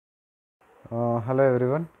Hello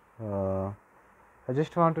everyone. I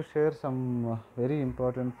just want to share some very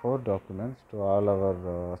important 4 documents to all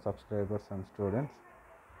our subscribers and students.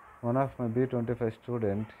 One of my B25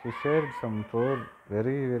 student, he shared some 4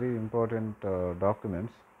 very important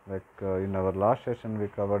documents. In our last session, we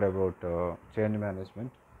covered about change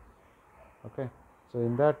management. Okay, so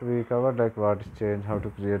in that we covered like what is change, how to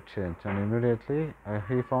create change, and immediately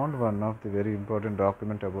he found one of the very important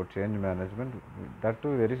document about change management. That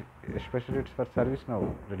too very especially it's for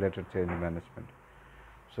ServiceNow related change management.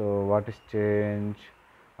 So what is change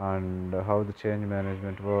and how the change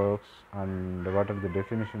management works and what are the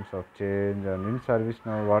definitions of change, and in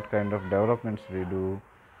ServiceNow what kind of developments we do.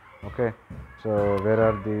 Okay, so where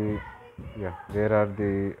are the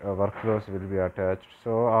workflows will be attached.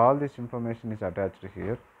 So all this information is attached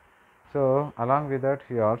here. So along with that,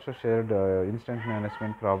 he also shared incident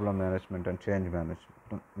management, problem management, and change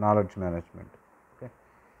management, knowledge management. Okay,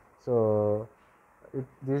 so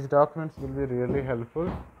these documents will be really helpful.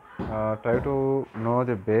 Try to know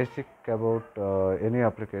the basic about any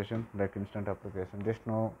application like instant application. Just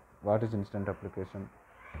know what is instant application,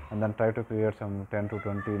 and then try to create some 10 to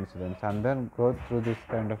 20 incidents, and then go through this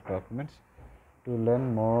kind of documents to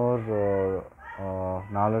learn more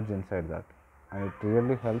knowledge inside that. And it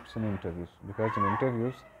really helps in interviews, because in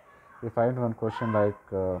interviews we find one question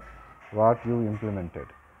like what you implemented.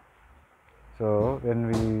 So when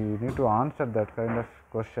we need to answer that kind of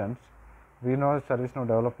questions, we know ServiceNow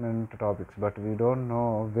development topics, but we don't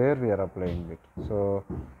know where we are applying it. So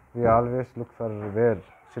we always look for where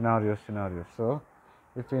scenarios. So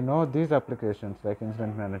if we know these applications like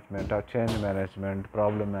incident management or change management,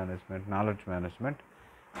 problem management, knowledge management,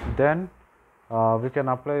 then we can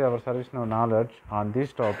apply our ServiceNow knowledge on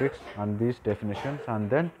these topics and these definitions, and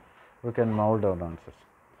then we can mold our answers.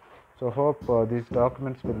 So hope these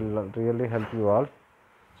documents will really help you all.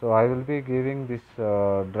 So I will be giving this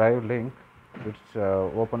drive link. It's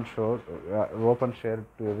open share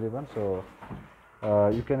to everyone. So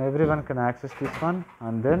everyone can access this one,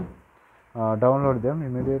 and then download them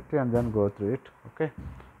immediately and then go through it. Okay,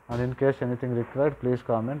 and in case anything required, please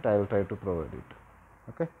comment. I will try to provide it.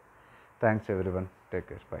 Okay, thanks everyone. Take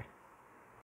care. Bye.